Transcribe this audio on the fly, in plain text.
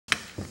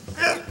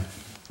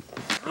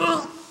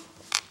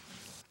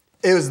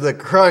It was the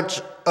crunch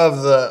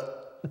of the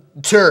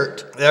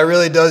dirt that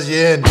really does you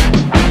in.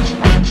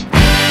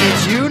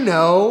 Did you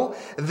know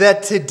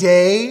that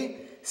today,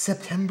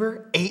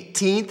 September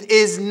 18th,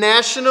 is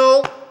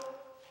National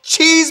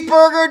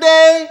Cheeseburger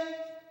Day?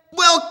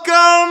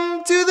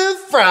 Welcome to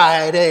the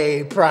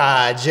Friday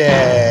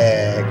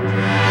Project.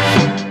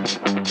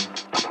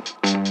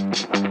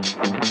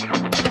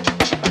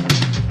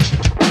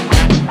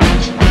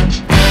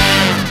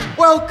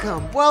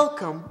 Welcome,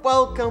 welcome,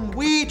 welcome.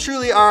 We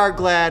truly are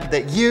glad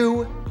that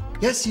you,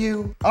 yes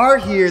you, are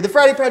here. The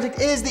Friday Project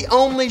is the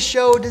only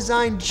show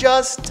designed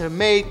just to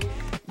make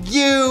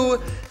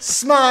you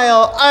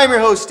smile. I'm your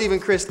host, Stephen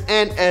Christ,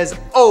 and as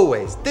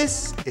always,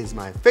 this is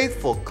my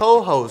faithful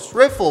co-host,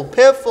 Riffle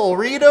Piffle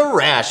Rita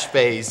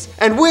Rashface.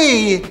 And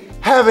we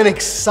have an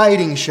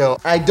exciting show.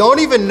 I don't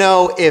even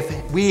know if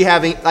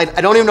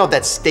I don't even know if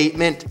that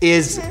statement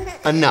is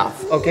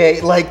enough, okay?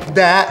 Like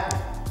that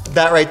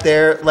right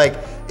there, like,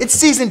 it's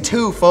season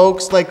 2,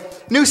 folks.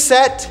 Like, new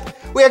set.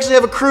 We actually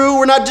have a crew.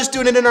 We're not just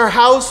doing it in our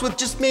house with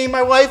just me,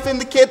 my wife, and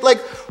the kid.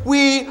 Like,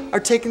 we are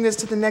taking this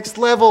to the next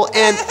level.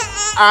 And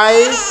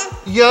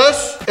I,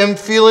 yes, am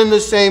feeling the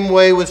same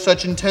way with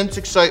such intense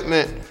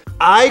excitement.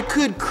 I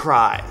could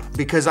cry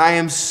because I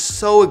am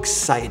so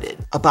excited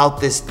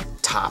about this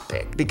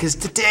topic. Because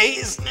today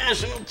is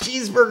National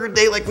Cheeseburger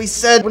Day, like we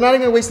said. We're not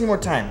even gonna waste any more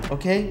time,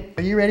 okay?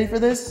 Are you ready for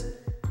this?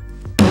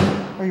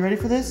 Are you ready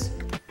for this?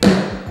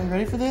 Are you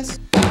ready for this?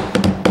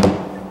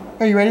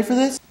 Are you ready for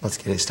this? Let's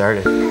get it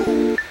started.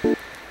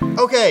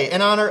 Okay,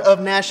 in honor of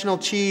National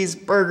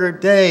Cheeseburger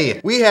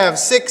Day, we have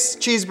 6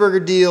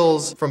 cheeseburger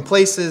deals from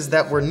places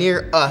that were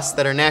near us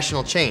that are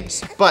national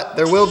chains. But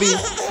there will be,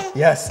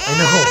 yes, I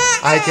know,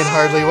 I can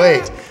hardly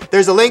wait.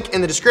 There's a link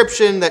in the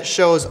description that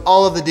shows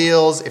all of the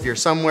deals if you're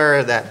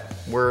somewhere that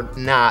we're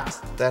not,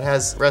 that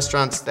has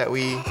restaurants that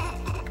we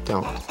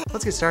don't.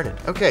 Let's get started.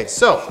 Okay,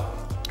 so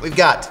we've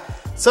got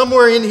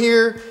somewhere in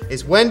here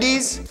is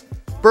Wendy's,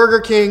 Burger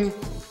King,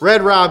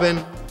 Red Robin,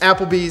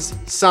 Applebee's,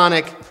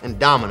 Sonic, and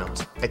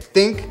Domino's. I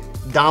think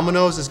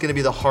Domino's is gonna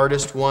be the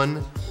hardest one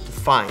to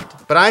find.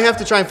 But I have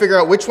to try and figure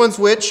out which one's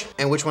which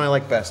and which one I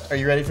like best. Are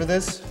you ready for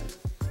this?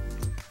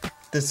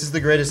 This is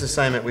the greatest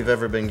assignment we've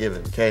ever been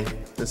given, okay?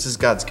 This is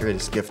God's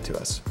greatest gift to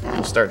us.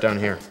 We'll start down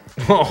here.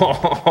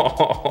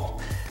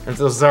 I'm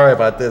so sorry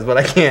about this, but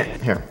I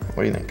can't. Here,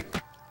 what do you think?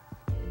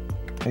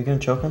 Are you gonna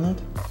choke on that?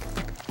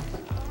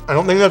 I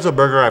don't think that's a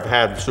burger I've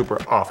had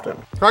super often.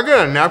 Can I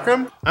get a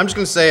napkin? I'm just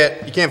gonna say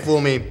it, you can't fool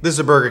me. This is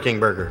a Burger King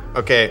burger,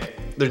 okay?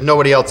 There's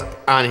nobody else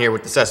on here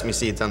with the sesame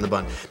seeds on the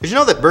bun. Did you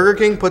know that Burger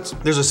King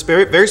there's a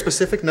very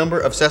specific number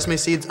of sesame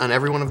seeds on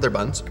every one of their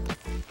buns?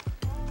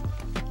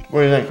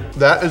 What do you think?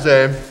 That is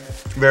a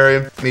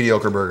very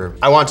mediocre burger.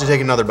 I want to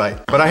take another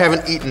bite, but I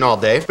haven't eaten all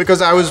day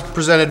because I was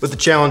presented with the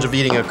challenge of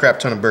eating a crap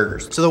ton of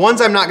burgers. So the ones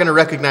I'm not gonna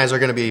recognize are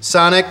gonna be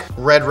Sonic,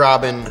 Red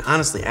Robin, and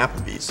honestly,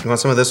 Applebee's. You want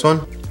some of this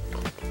one?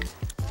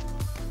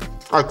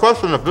 I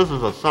question if this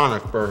is a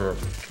Sonic burger.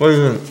 What do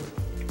you think?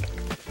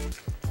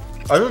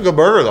 I think it's a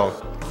burger though.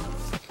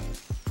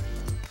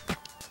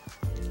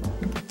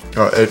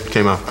 Oh, it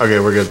came off.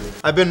 Okay, we're good.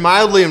 I've been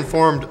mildly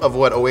informed of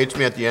what awaits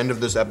me at the end of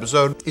this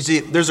episode. You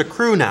see, there's a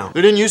crew now.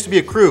 There didn't used to be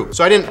a crew,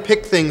 so I didn't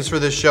pick things for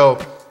this show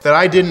that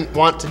I didn't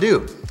want to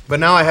do. But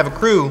now I have a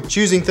crew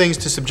choosing things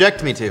to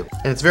subject me to,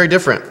 and it's very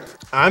different.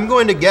 I'm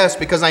going to guess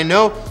because I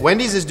know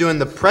Wendy's is doing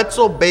the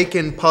pretzel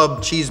bacon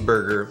pub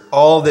cheeseburger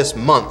all this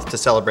month to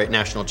celebrate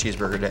National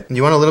Cheeseburger Day.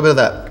 You want a little bit of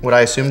that, what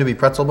I assume to be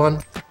pretzel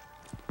bun?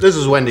 This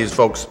is Wendy's,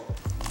 folks.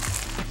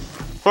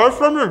 Can I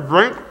some your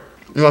drink?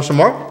 You want some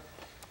more?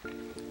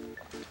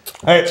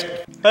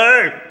 Hey,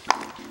 hey!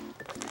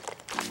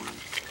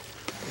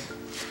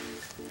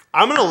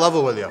 I'm gonna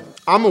level with you.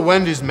 I'm a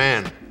Wendy's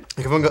man.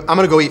 Like if I'm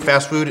gonna go eat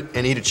fast food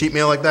and eat a cheat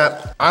meal like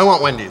that, I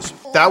want Wendy's.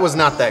 That was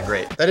not that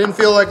great. That didn't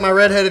feel like my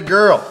redheaded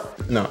girl.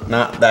 No,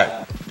 not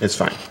that. It's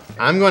fine.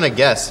 I'm gonna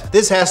guess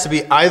this has to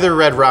be either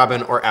Red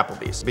Robin or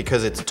Applebee's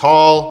because it's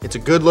tall, it's a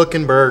good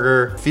looking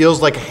burger,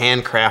 feels like a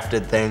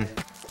handcrafted thing.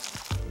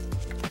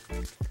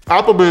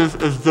 Applebee's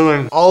is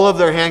doing all of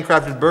their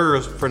handcrafted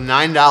burgers for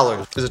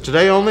 $9. Is it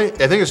today only?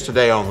 I think it's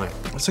today only.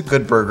 It's a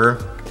good burger.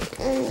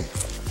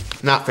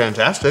 Not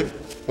fantastic.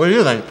 What do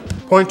you think?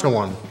 Point to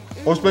one.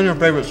 What's been your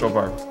favorite so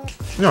far?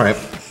 All right.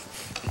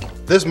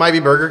 This might be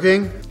Burger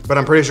King, but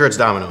I'm pretty sure it's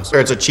Domino's. Or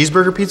it's a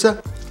cheeseburger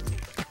pizza?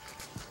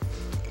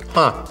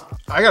 Huh,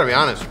 I gotta be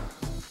honest.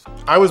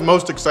 I was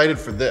most excited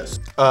for this.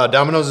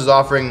 Domino's is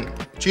offering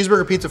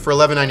cheeseburger pizza for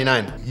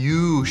 $11.99.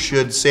 You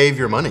should save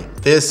your money.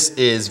 This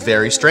is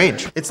very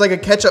strange. It's like a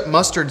ketchup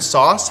mustard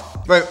sauce,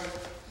 but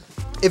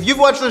if you've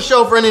watched the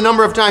show for any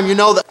number of times, you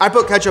know that I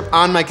put ketchup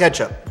on my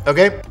ketchup,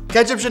 okay?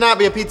 Ketchup should not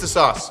be a pizza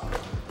sauce.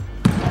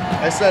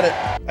 I said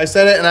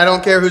it and I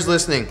don't care who's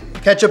listening.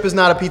 Ketchup is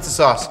not a pizza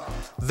sauce.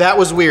 That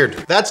was weird.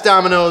 That's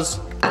Domino's.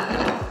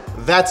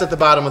 That's at the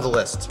bottom of the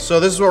list. So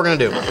this is what we're gonna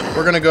do.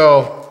 We're gonna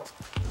go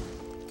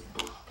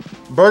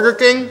Burger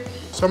King,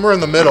 somewhere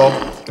in the middle.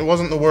 It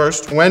wasn't the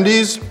worst.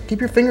 Wendy's, keep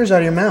your fingers out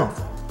of your mouth.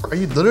 Are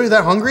you literally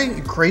that hungry,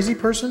 you crazy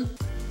person?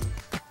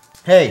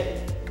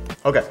 Hey,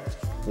 okay.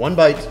 One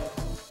bite.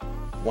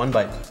 One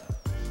bite.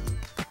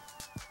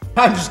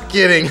 I'm just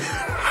kidding. You're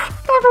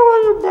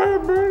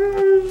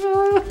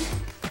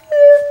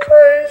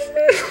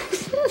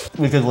crazy.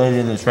 We could lay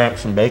in this wrap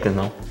some bacon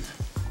though.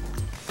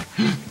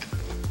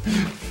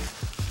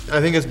 I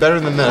think it's better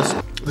than this.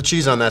 The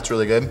cheese on that's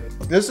really good.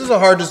 This is a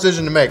hard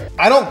decision to make.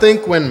 I don't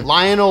think when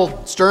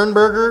Lionel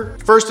Sternberger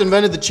first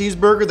invented the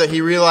cheeseburger that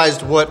he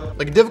realized what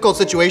like a difficult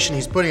situation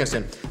he's putting us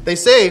in. They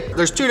say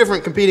there's two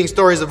different competing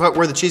stories of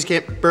where the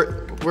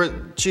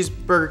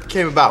cheeseburger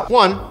came about.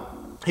 One,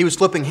 he was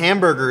flipping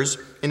hamburgers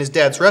in his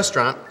dad's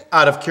restaurant.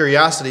 Out of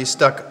curiosity,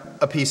 stuck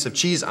a piece of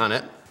cheese on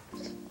it.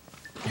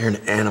 You're an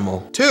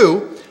animal.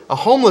 Two, a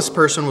homeless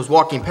person was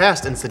walking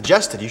past and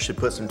suggested you should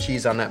put some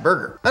cheese on that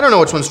burger. I don't know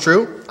which one's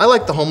true. I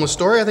like the homeless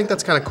story. I think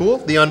that's kind of cool.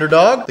 The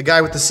underdog, the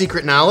guy with the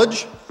secret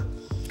knowledge.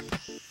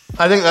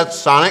 I think that's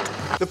Sonic.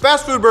 The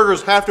fast food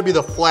burgers have to be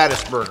the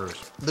flattest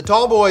burgers. The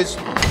tall boys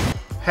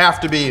have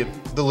to be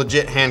the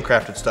legit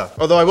handcrafted stuff.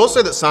 Although I will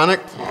say that Sonic,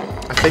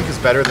 I think is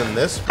better than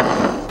this.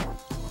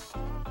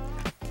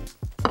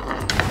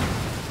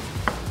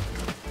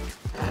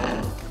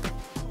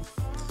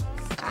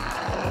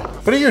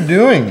 What are you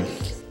doing?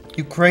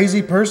 You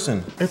crazy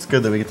person. It's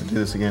good that we get to do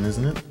this again,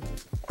 isn't it?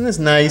 Isn't this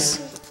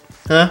nice?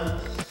 Huh?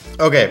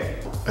 Okay,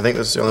 I think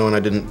this is the only one I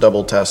didn't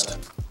double test.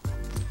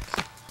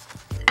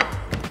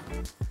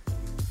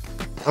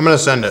 I'm gonna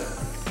send it.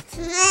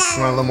 You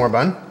want a little more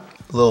bun?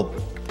 A little,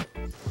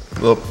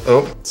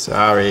 oh,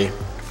 sorry.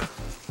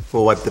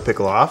 We'll wipe the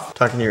pickle off.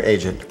 Talking to your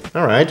agent.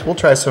 All right, we'll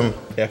try some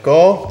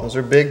pickle. Those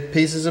are big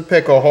pieces of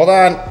pickle. Hold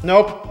on.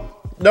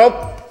 Nope,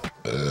 nope.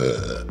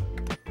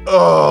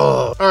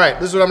 Oh. All right,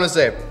 this is what I'm gonna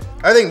say.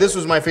 I think this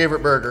was my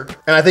favorite burger,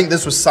 and I think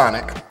this was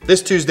Sonic.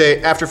 This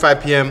Tuesday, after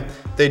 5 p.m.,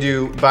 they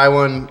do buy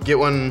one, get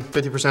one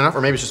 50% off,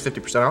 or maybe it's just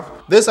 50%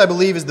 off. This, I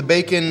believe, is the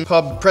bacon,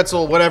 pub,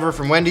 pretzel, whatever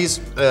from Wendy's.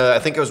 I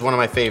think it was one of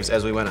my faves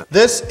as we went up.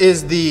 This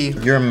is the,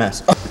 you're a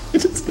mess. You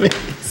just made me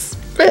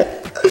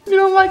spit. You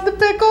don't like the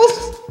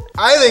pickles?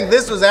 I think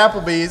this was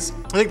Applebee's.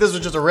 I think this was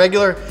just a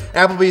regular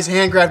Applebee's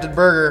handcrafted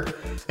burger,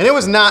 and it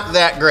was not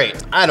that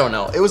great. I don't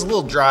know, it was a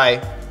little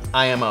dry.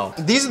 IMO.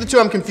 These are the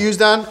two I'm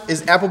confused on,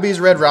 is Applebee's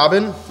Red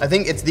Robin. I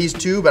think it's these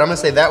two, but I'm gonna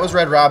say that was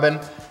Red Robin,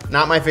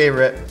 not my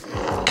favorite.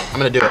 I'm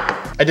gonna do it.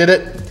 I did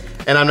it,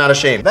 and I'm not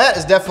ashamed. That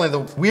is definitely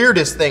the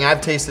weirdest thing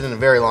I've tasted in a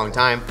very long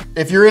time.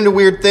 If you're into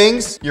weird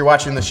things, you're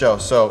watching the show,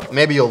 so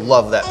maybe you'll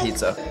love that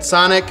pizza.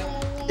 Sonic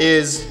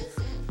is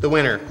the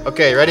winner.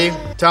 Okay, ready?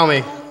 Tell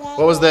me.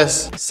 What was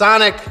this?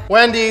 Sonic,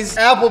 Wendy's,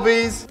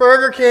 Applebee's,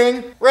 Burger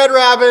King, Red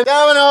Robin,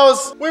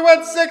 Domino's. We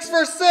went 6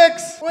 for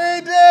 6. We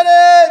did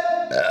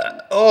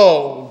it.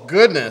 Oh,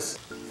 goodness.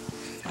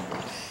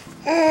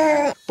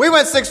 We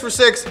went 6 for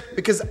 6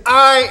 because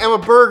I am a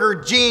burger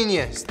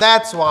genius.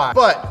 That's why.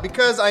 But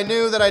because I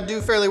knew that I'd do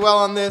fairly well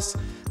on this,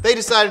 they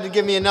decided to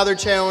give me another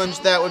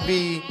challenge that would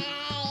be,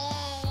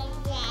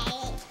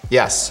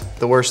 yes,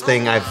 the worst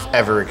thing I've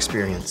ever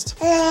experienced.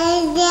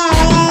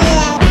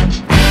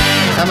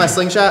 Have my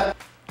slingshot?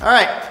 All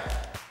right.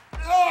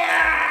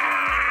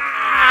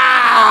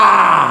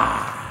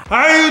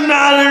 Are you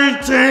not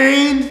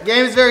entertained? The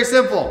game is very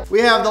simple. We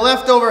have the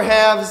leftover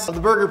halves of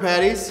the burger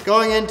patties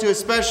going into a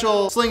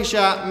special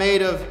slingshot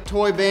made of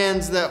toy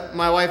bands that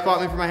my wife bought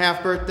me for my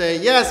half birthday.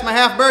 Yes, my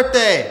half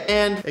birthday!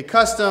 And a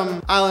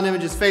custom Island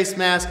Images face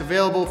mask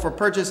available for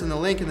purchase in the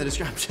link in the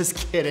description. I'm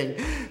just kidding.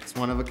 It's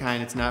one of a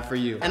kind, it's not for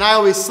you. And I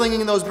will be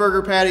slinging those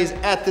burger patties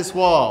at this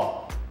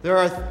wall. There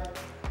are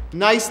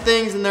nice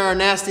things and there are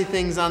nasty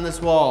things on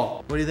this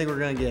wall. What do you think we're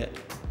gonna get?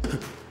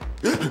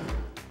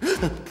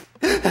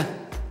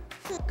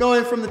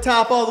 Going from the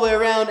top all the way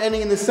around,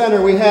 ending in the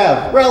center, we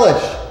have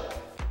relish,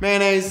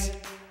 mayonnaise,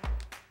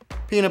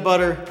 peanut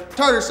butter,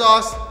 tartar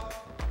sauce,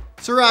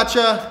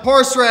 sriracha,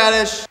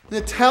 horseradish,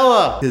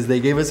 Nutella, because they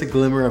gave us a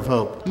glimmer of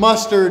hope,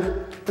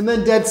 mustard, and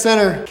then dead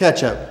center,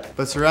 ketchup.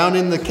 But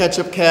surrounding the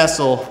ketchup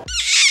castle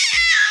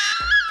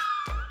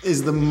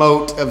is the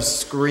moat of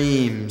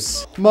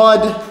screams.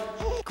 Mud,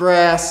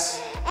 grass,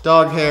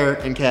 dog hair,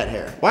 and cat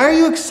hair. Why are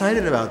you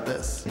excited about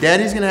this?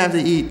 Daddy's gonna have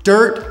to eat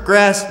dirt,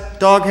 grass,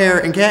 dog hair,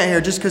 and cat hair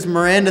just because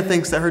Miranda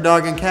thinks that her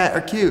dog and cat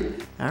are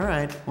cute. All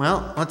right,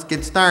 well, let's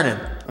get started.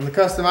 On the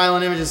custom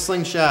Island Images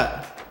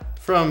slingshot,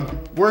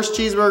 from worst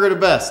cheeseburger to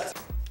best.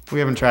 We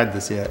haven't tried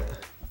this yet.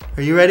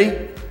 Are you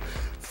ready?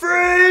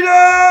 Freedom!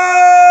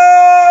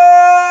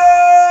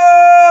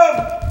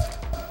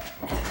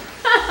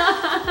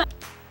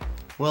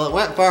 Well, it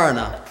went far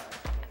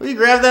enough. Will you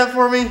grab that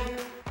for me?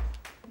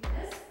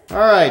 All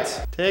right,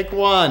 take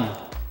one.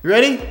 You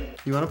ready?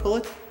 You wanna pull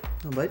it?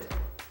 I'll bite.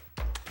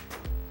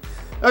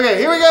 Okay,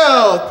 here we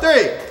go.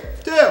 3,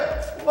 2,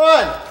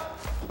 1.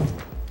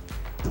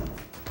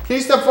 Can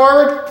you step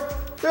forward?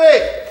 3,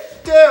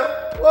 2,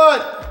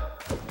 1.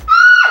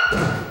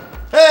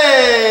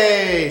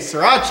 Hey,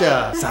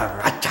 sriracha.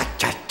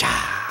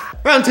 Sriracha-cha-cha.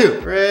 Round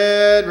 2.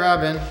 Red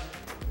Robin.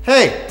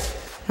 Hey,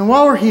 and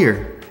while we're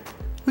here,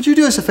 would you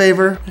do us a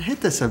favor and hit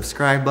the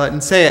subscribe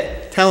button? Say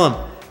it, tell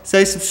them.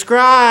 Say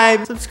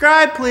subscribe,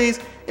 subscribe please,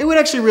 it would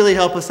actually really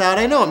help us out.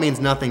 I know it means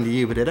nothing to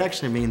you, but it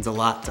actually means a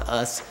lot to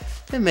us.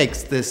 It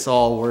makes this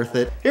all worth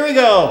it. Here we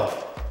go.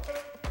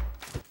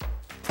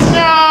 No!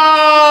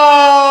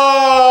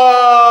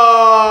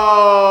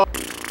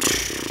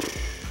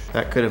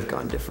 That could have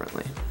gone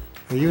differently.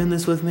 Are you in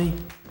this with me?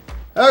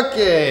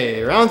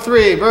 Okay, round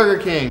 3,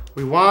 Burger King.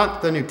 We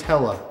want the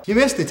Nutella. If you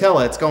missed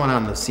Nutella, it's going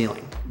on the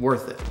ceiling.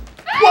 Worth it.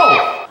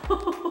 Whoa!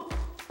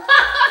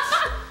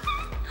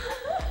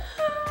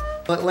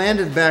 It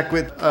landed back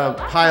with a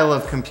pile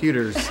of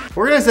computers.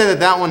 We're gonna say that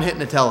that one hit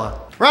Nutella.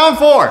 Round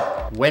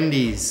 4,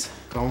 Wendy's.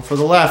 Going for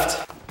the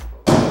left.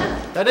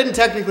 That didn't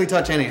technically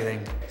touch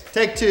anything.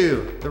 Take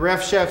 2. The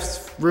ref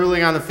chef's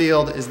ruling on the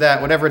field is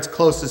that whatever it's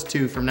closest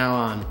to from now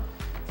on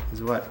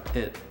is what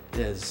it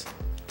is.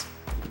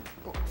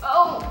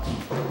 Oh!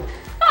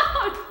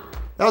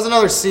 That was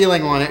another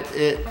ceiling one.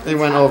 It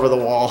went over the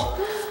wall.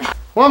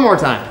 One more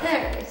time.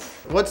 There it is.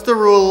 What's the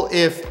rule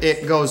if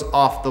it goes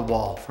off the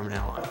wall from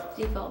now on?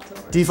 Default to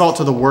worst. Default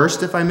to the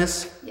worst if I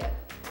miss? Yep.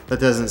 That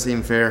doesn't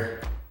seem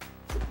fair.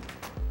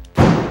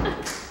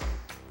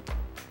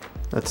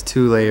 That's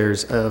 2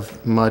 layers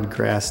of mud,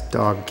 grass,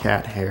 dog,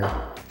 cat hair.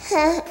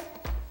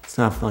 It's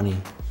not funny.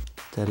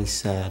 Daddy's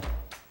sad.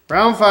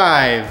 Round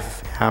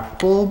 5,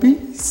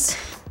 Applebee's.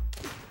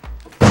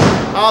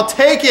 I'll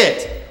take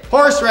it.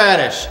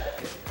 Horseradish.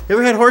 You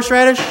ever had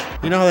horseradish?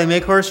 You know how they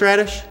make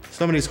horseradish?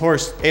 Somebody's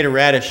horse ate a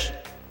radish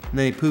and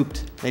then he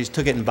pooped. They just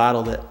took it and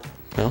bottled it.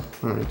 No?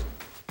 All right.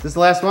 Is this the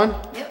last one?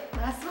 Yep,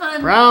 last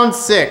one. Round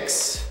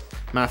 6,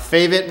 my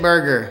favorite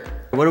burger.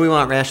 What do we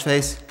want, Rash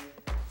Face?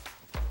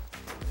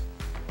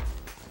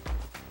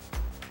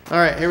 All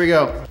right, here we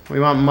go. We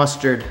want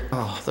mustard.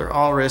 Oh, they're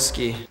all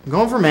risky. I'm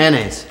going for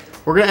mayonnaise.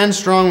 We're gonna end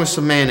strong with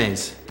some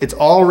mayonnaise. It's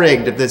all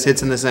rigged if this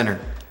hits in the center.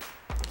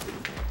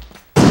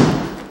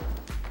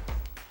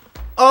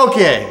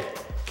 Okay,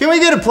 can we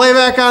get a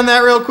playback on that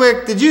real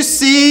quick? Did you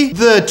see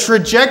the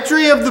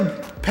trajectory of the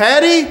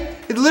patty?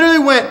 It literally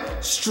went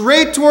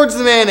straight towards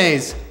the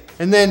mayonnaise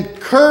and then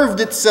curved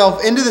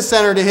itself into the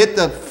center to hit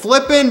the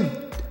flippin'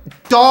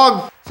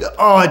 dog.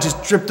 Oh, it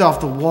just dripped off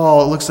the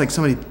wall. It looks like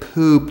somebody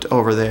pooped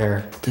over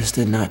there. This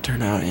did not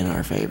turn out in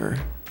our favor.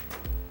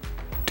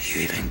 Do you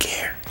even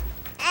care?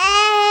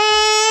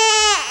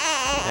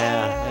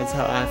 Yeah, that's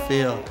how I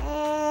feel.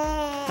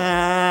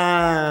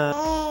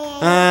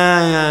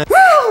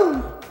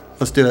 Woo!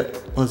 Let's do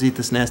it. Let's eat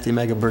this nasty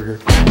mega burger.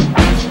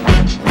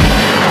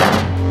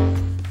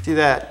 See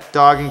that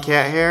dog and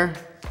cat hair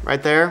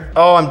right there?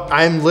 Oh,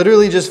 I'm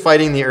literally just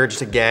fighting the urge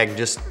to gag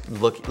just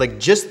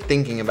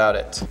thinking about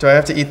it. Do I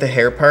have to eat the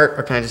hair part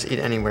or can I just eat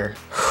anywhere?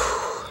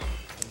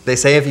 They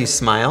say if you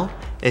smile,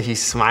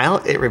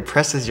 it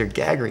represses your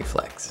gag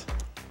reflex.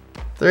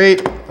 3.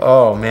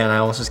 Oh man, I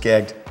almost just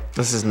gagged.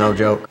 This is no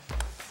joke.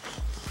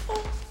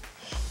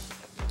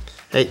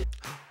 Hey,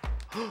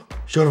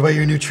 show everybody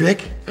your new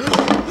trick.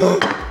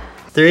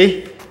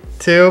 3,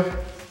 2,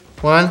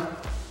 1.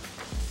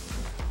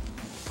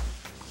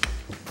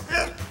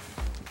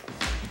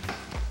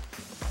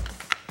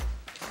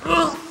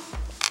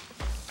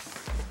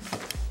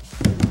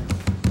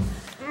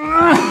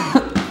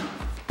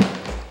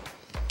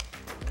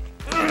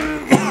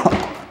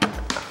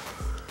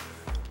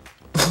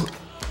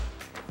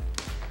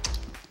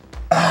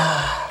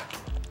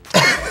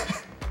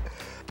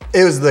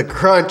 It was the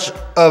crunch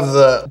of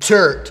the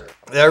turd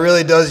that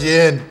really does you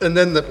in. And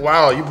then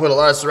wow, you put a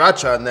lot of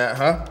sriracha on that,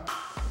 huh?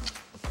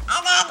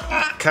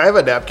 Can I have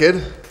a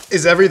napkin?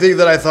 Is everything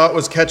that I thought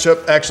was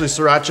ketchup actually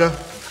sriracha?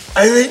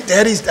 I think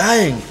Daddy's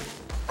dying.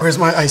 Where's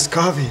my iced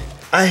coffee?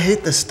 I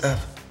hate this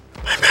stuff.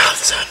 My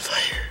mouth is on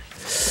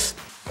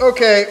fire.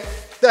 Okay,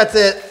 that's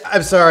it.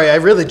 I'm sorry, I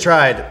really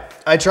tried.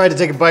 I tried to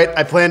take a bite,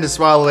 I planned to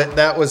swallow it.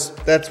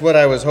 That's what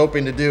I was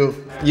hoping to do.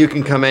 You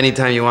can come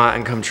anytime you want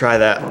and come try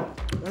that.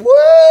 Woo!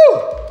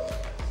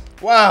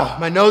 Wow,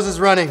 my nose is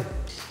running.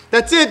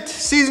 That's it,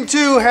 season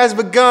 2 has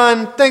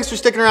begun. Thanks for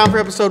sticking around for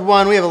episode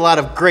 1. We have a lot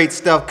of great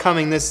stuff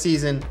coming this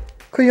season.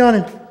 Quit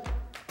yawning.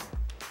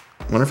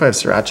 I wonder if I have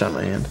sriracha on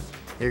my hand.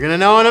 You're gonna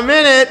know in a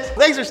minute.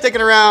 Thanks for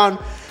sticking around.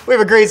 We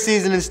have a great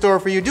season in store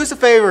for you. Do us a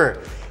favor,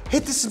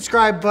 hit the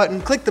subscribe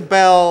button, click the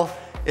bell.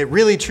 It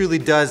really, truly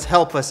does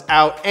help us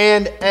out.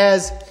 And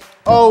as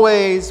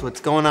always,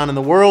 what's going on in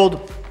the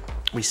world,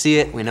 we see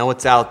it, we know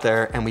what's out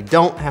there, and we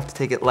don't have to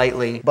take it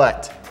lightly,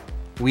 but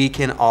we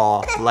can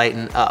all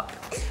lighten up.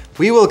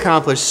 We will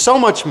accomplish so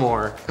much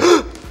more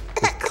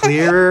with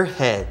clearer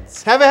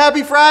heads. Have a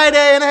happy Friday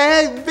and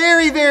a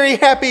very, very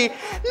happy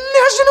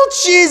National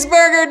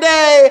Cheeseburger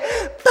Day.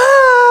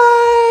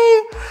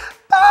 Bye.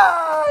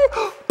 Bye.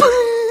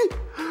 Bye.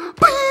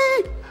 Bye.